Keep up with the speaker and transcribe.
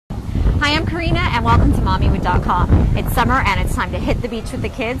Hi, I'm Karina, and welcome to MommyWood.com. It's summer, and it's time to hit the beach with the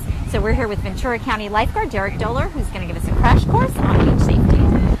kids. So we're here with Ventura County lifeguard Derek Doler, who's going to give us a crash course on beach safety.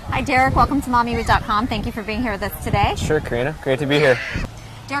 Hi, Derek. Welcome to MommyWood.com. Thank you for being here with us today. Sure, Karina. Great to be here.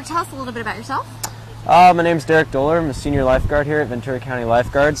 Derek, tell us a little bit about yourself. My name's Derek Doler. I'm a senior lifeguard here at Ventura County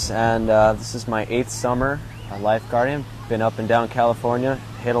Lifeguards, and this is my 8th summer lifeguarding. Been up and down California,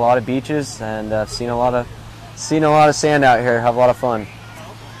 hit a lot of beaches, and seen a lot of sand out here. Have a lot of fun.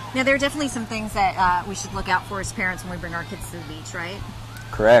 Now, there are definitely some things that we should look out for as parents when we bring our kids to the beach, right?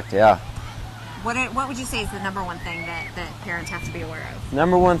 Correct, yeah. What would you say is the number one thing that parents have to be aware of?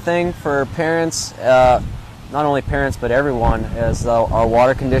 Number one thing for parents, not only parents but everyone, is our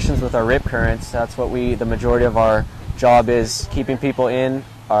water conditions with our rip currents. That's what the majority of our job is, keeping people in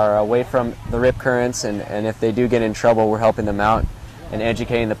or away from the rip currents, and if they do get in trouble, we're helping them out and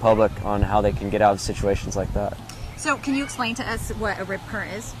educating the public on how they can get out of situations like that. So can you explain to us what a rip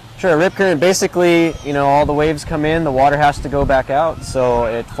current is? Sure. A rip current, basically, all the waves come in, the water has to go back out, so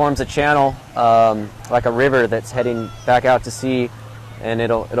it forms a channel like a river that's heading back out to sea, and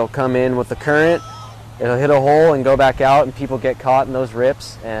it'll come in with the current, it'll hit a hole and go back out, and people get caught in those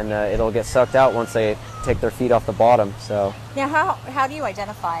rips, and it'll get sucked out once they take their feet off the bottom. So now, how do you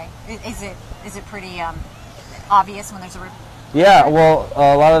identify? Is it pretty obvious when there's a rip? Yeah, well,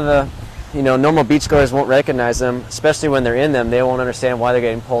 a lot of the normal beachgoers won't recognize them, especially when they're in them. They won't understand why they're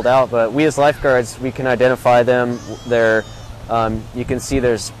getting pulled out. But we as lifeguards, we can identify them. You can see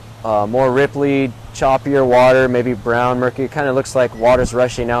there's more ripply, choppier water, maybe brown, murky. It kind of looks like water's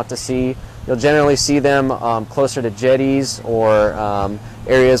rushing out to sea. You'll generally see them closer to jetties or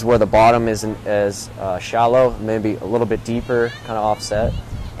areas where the bottom isn't as shallow, maybe a little bit deeper, kind of offset.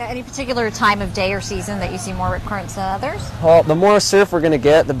 Any particular time of day or season that you see more rip currents than others? Well, the more surf we're going to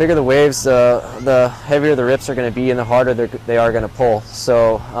get, the bigger the waves, the heavier the rips are going to be, and the harder they are going to pull.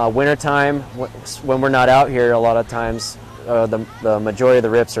 So wintertime, when we're not out here, a lot of times the majority of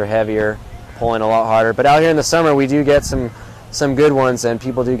the rips are heavier, pulling a lot harder. But out here in the summer, we do get some good ones, and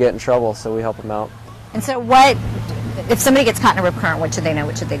people do get in trouble, so we help them out. And so if somebody gets caught in a rip current, what should they know?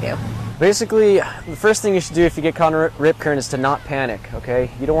 What should they do? Basically, the first thing you should do if you get caught in a rip current is to not panic, okay?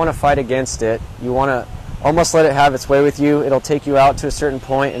 You don't want to fight against it. You want to almost let it have its way with you. It'll take you out to a certain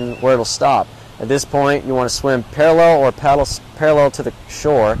point and where it'll stop. At this point, you want to swim parallel or paddle parallel to the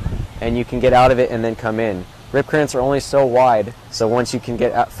shore, and you can get out of it and then come in. Rip currents are only so wide, so once you can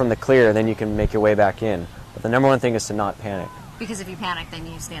get out from the clear, then you can make your way back in. But the number one thing is to not panic. Because if you panic,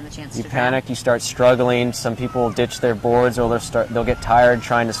 then you stand the chance to drown. You panic, you start struggling. Some people ditch their boards, or they'll get tired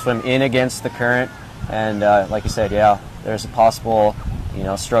trying to swim in against the current. And like you said, yeah, there's a possible,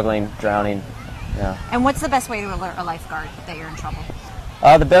 struggling, drowning. Yeah. And what's the best way to alert a lifeguard that you're in trouble?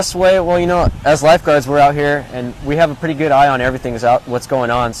 The best way, well, as lifeguards, we're out here, and we have a pretty good eye on everything what's going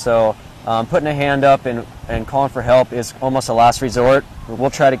on. So putting a hand up and calling for help is almost a last resort.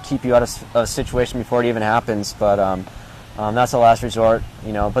 We'll try to keep you out of a situation before it even happens, but that's a last resort,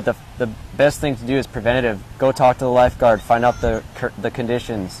 But the best thing to do is preventative. Go talk to the lifeguard, find out the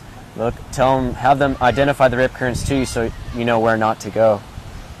conditions. Look, have them identify the rip currents to you, so you know where not to go.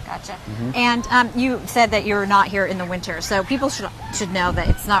 Gotcha. Mm-hmm. And you said that you're not here in the winter, so people should know that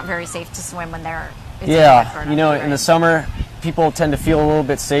it's not very safe to swim when they're. Yeah, in the summer, people tend to feel a little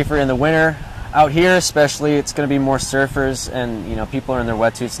bit safer. In the winter, out here especially, it's going to be more surfers, and people are in their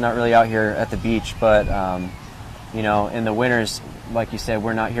wetsuits, not really out here at the beach, but. In the winters, like you said,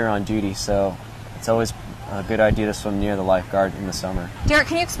 we're not here on duty, so it's always a good idea to swim near the lifeguard in the summer. Derek,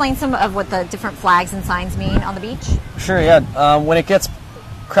 can you explain some of what the different flags and signs mean on the beach? Sure, yeah. When it gets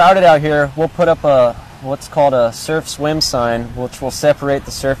crowded out here, we'll put up what's called a surf swim sign, which will separate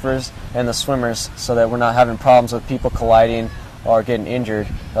the surfers and the swimmers so that we're not having problems with people colliding or getting injured.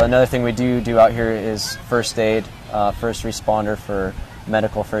 Another thing we do out here is first aid, first responder for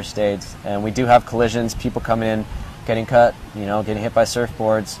medical first aids, and we do have collisions, people coming in, getting cut, getting hit by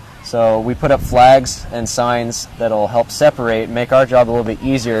surfboards. So we put up flags and signs that'll help separate, make our job a little bit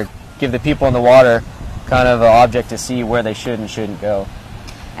easier, give the people in the water kind of an object to see where they should and shouldn't go.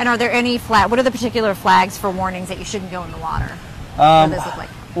 And are there any what are the particular flags for warnings that you shouldn't go in the water? What does this look like?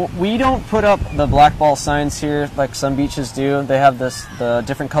 Well, we don't put up the black ball signs here like some beaches do. They have the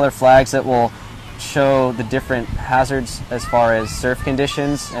different color flags that will show the different hazards as far as surf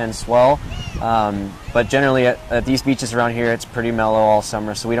conditions and swell, but generally at these beaches around here it's pretty mellow all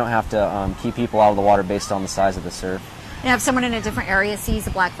summer, so we don't have to keep people out of the water based on the size of the surf. And if someone in a different area sees a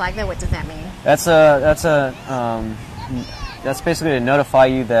black flag, though, what does that mean? That's basically to notify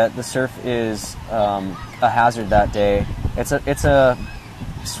you that the surf is a hazard that day. It's a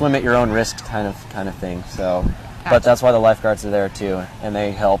swim at your own risk kind of thing. So But that's why the lifeguards are there too, and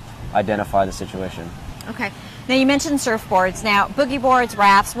they help identify the situation. Okay. Now you mentioned surfboards. Now boogie boards,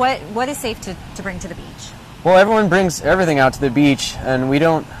 rafts. What is safe to bring to the beach? Well, everyone brings everything out to the beach, and we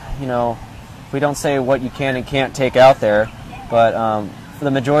don't say what you can and can't take out there. But for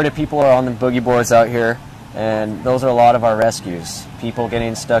the majority of people are on the boogie boards out here, and those are a lot of our rescues. People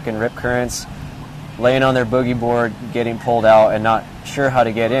getting stuck in rip currents, laying on their boogie board, getting pulled out, and not sure how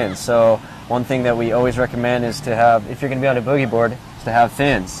to get in. So one thing that we always recommend is to have, if you're going to be on a boogie board, is to have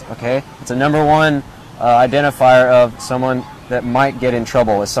fins. Okay, it's a #1 identifier of someone that might get in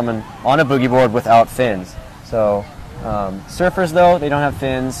trouble, is someone on a boogie board without fins. So surfers, though, they don't have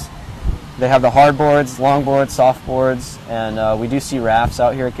fins. They have the hard boards, long boards, soft boards, and we do see rafts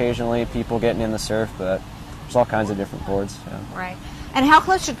out here occasionally, people getting in the surf, but there's all kinds of different boards. Yeah. Right. And how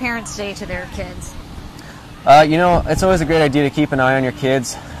close should parents stay to their kids? It's always a great idea to keep an eye on your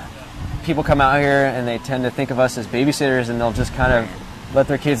kids. People come out here and they tend to think of us as babysitters, and they'll just kind of let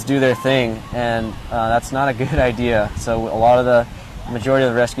their kids do their thing, and that's not a good idea. So a lot of the majority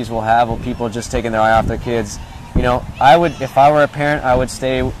of the rescues we'll have will people just taking their eye off their kids. If I were a parent, I would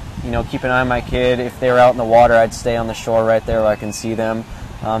stay, keep an eye on my kid. If they were out in the water, I'd stay on the shore right there where I can see them.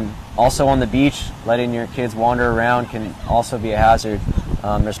 Also on the beach, letting your kids wander around can also be a hazard.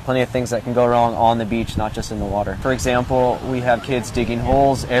 There's plenty of things that can go wrong on the beach, not just in the water. For example, we have kids digging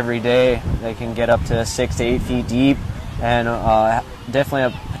holes every day. They can get up to 6 to 8 feet deep, and definitely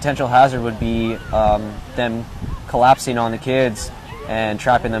a potential hazard would be them collapsing on the kids and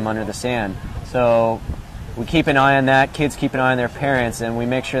trapping them under the sand. So we keep an eye on that. Kids keep an eye on their parents, and we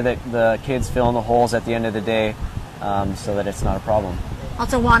make sure that the kids fill in the holes at the end of the day so that it's not a problem.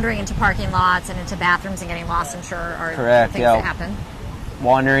 Also, wandering into parking lots and into bathrooms and getting lost, I'm sure, are correct, things yeah. that happen.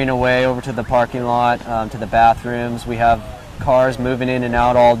 Wandering away over to the parking lot, to the bathrooms. We have cars moving in and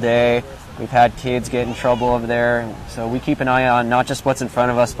out all day. We've had kids get in trouble over there. So we keep an eye on not just what's in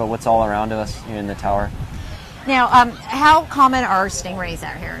front of us, but what's all around us here in the tower. Now, how common are stingrays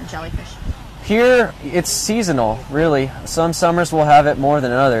out here and jellyfish? Here, it's seasonal, really. Some summers we'll have it more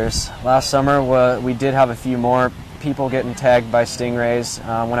than others. Last summer, we did have a few more people getting tagged by stingrays.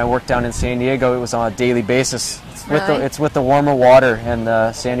 When I worked down in San Diego, it was on a daily basis. It's with the warmer water and the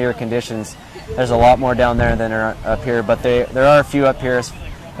sandier conditions. There's a lot more down there than are up here, but there are a few up here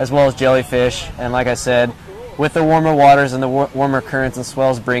as well as jellyfish. And like I said, with the warmer waters and the warmer currents and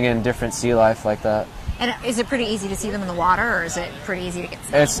swells bring in different sea life like that. And is it pretty easy to see them in the water, or is it pretty easy to get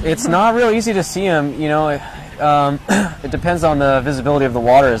stung? It's not real easy to see them. It depends on the visibility of the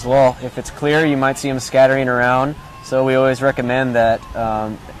water as well. If it's clear, you might see them scattering around. So we always recommend that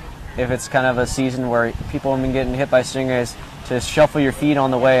if it's kind of a season where people have been getting hit by stingrays, to shuffle your feet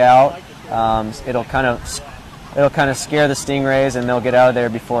on the way out. It'll kind of scare the stingrays, and they'll get out of there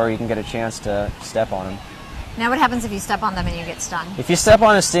before you can get a chance to step on them. Now what happens if you step on them and you get stung? If you step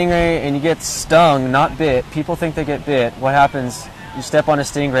on a stingray and you get stung, not bit, people think they get bit. What happens, you step on a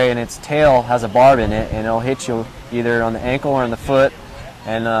stingray and its tail has a barb in it, and it'll hit you either on the ankle or on the foot,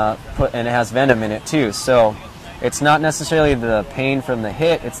 and it has venom in it too. So it's not necessarily the pain from the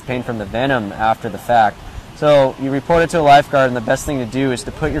hit, it's the pain from the venom after the fact. So you report it to a lifeguard, and the best thing to do is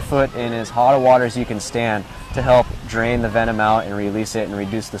to put your foot in as hot a water as you can stand to help drain the venom out and release it and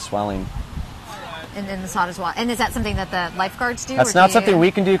reduce the swelling. And then the sod as well. And is that something that the lifeguards do? That's not something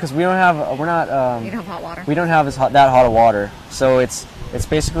we can do because we don't have. You don't have hot water. We don't have that hot of water. So it's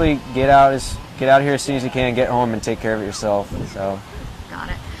basically get out here as soon as you can, get home and take care of it yourself. So. Got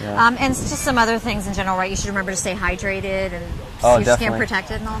it. Yeah. And just some other things in general, right? You should remember to stay hydrated and your definitely. skin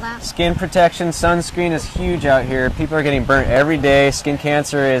protected and all that. Skin protection, sunscreen is huge out here. People are getting burnt every day. Skin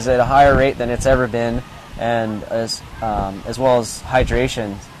cancer is at a higher rate than it's ever been, and as well as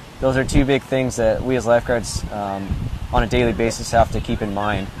hydration. Those are two big things that we as lifeguards on a daily basis have to keep in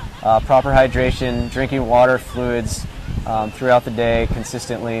mind. Proper hydration, drinking water, fluids throughout the day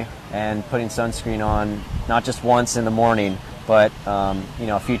consistently, and putting sunscreen on not just once in the morning, but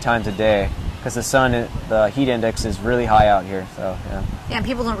a few times a day, because the heat index is really high out here. So yeah. Yeah, and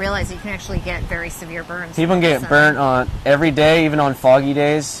people don't realize that you can actually get very severe burns. People can get burnt on every day, even on foggy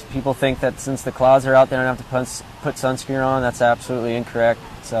days. People think that since the clouds are out, they don't have to put sunscreen on. That's absolutely incorrect.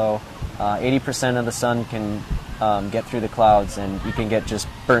 So 80% of the sun can get through the clouds, and you can get just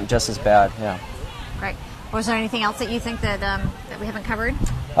burnt just as bad. Yeah. Great. Was there anything else that you think that we haven't covered?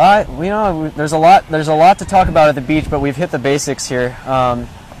 There's a lot to talk about at the beach, but we've hit the basics here.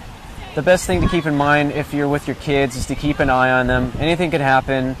 The best thing to keep in mind if you're with your kids is to keep an eye on them. Anything could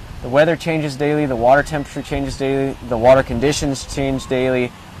happen. The weather changes daily. The water temperature changes daily. The water conditions change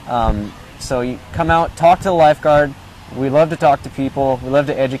daily. So you come out, talk to the lifeguard. We love to talk to people. We love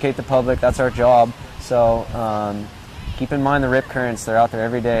to educate the public. That's our job. So keep in mind the rip currents, they're out there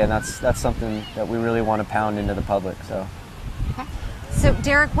every day, and that's something that we really want to pound into the public. So. Okay. So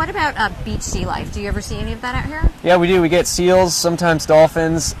Derek, what about beach sea life? Do you ever see any of that out here? Yeah, we do. We get seals, sometimes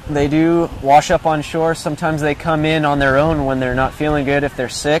dolphins. They do wash up on shore. Sometimes they come in on their own when they're not feeling good. If they're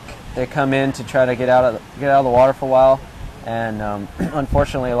sick, they come in to try to get out of the water for a while. And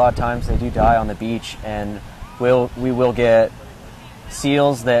unfortunately, a lot of times they do die on the beach. And we will get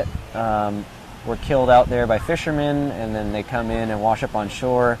seals that were killed out there by fishermen, and then they come in and wash up on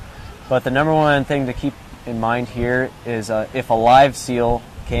shore. But the number one thing to keep in mind here is if a live seal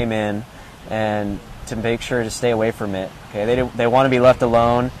came in, and to make sure to stay away from it. Okay, they want to be left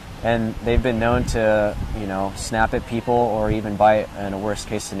alone, and they've been known to snap at people or even bite in a worst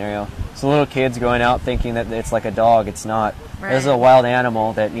case scenario. So little kids going out thinking that it's like a dog. It's not. Right. It's a wild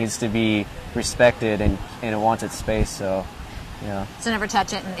animal that needs to be respected, and it wants its space. So. Yeah. So never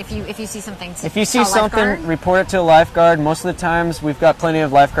touch it, and if you see something, if you see something, report it to a lifeguard. Most of the times, we've got plenty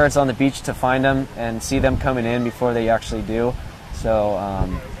of lifeguards on the beach to find them and see them coming in before they actually do. So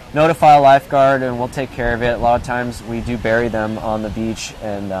notify a lifeguard, and we'll take care of it. A lot of times, we do bury them on the beach,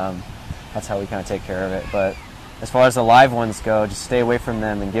 and that's how we kind of take care of it. But as far as the live ones go, just stay away from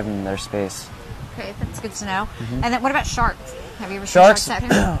them and give them their space. Okay, that's good to know. Mm-hmm. And then what about sharks? Have you ever seen Sharks out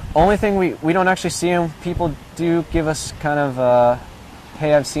here? Only thing we don't actually see them. People do give us kind of,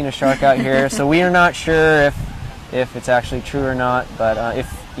 hey, I've seen a shark out here. So we are not sure if it's actually true or not. But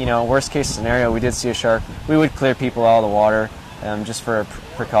if, worst case scenario, we did see a shark, we would clear people out of the water just for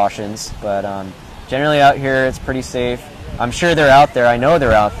precautions. But generally out here, it's pretty safe. I'm sure they're out there. I know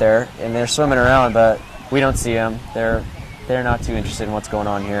they're out there, and they're swimming around, but we don't see them. They're not too interested in what's going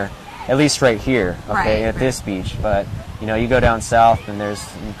on here, at least right here, okay, at this beach. But you go down south, and there's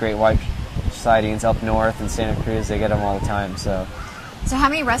great white sightings up north in Santa Cruz. They get them all the time. So how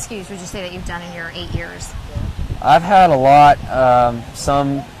many rescues would you say that you've done in your 8 years? I've had a lot,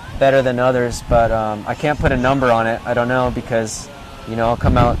 some better than others, but I can't put a number on it. I don't know, because I'll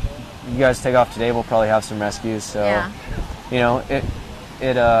come out. You guys take off today, we'll probably have some rescues. So yeah.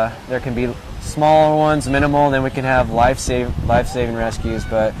 There can be smaller ones, minimal, then we can have life-saving rescues.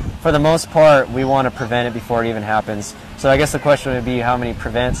 But for the most part, we want to prevent it before it even happens. So I guess the question would be, how many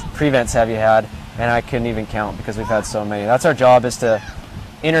prevents have you had? And I couldn't even count, because we've had so many. That's our job, is to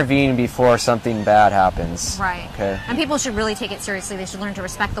intervene before something bad happens. Right. Okay. And people should really take it seriously. They should learn to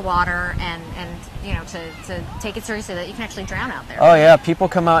respect the water and to take it seriously, that you can actually drown out there. Oh yeah, people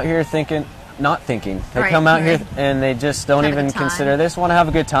come out here not thinking. They come out here and they just don't even consider. They just want to have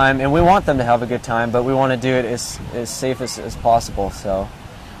a good time, and we want them to have a good time, but we want to do it as safe as possible. So.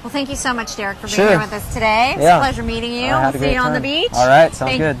 Well, thank you so much, Derek, for being here with us today. It's a pleasure meeting you. We'll see you on the beach. All right,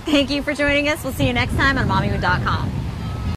 sounds good. Thank you for joining us. We'll see you next time on MommyWood.com.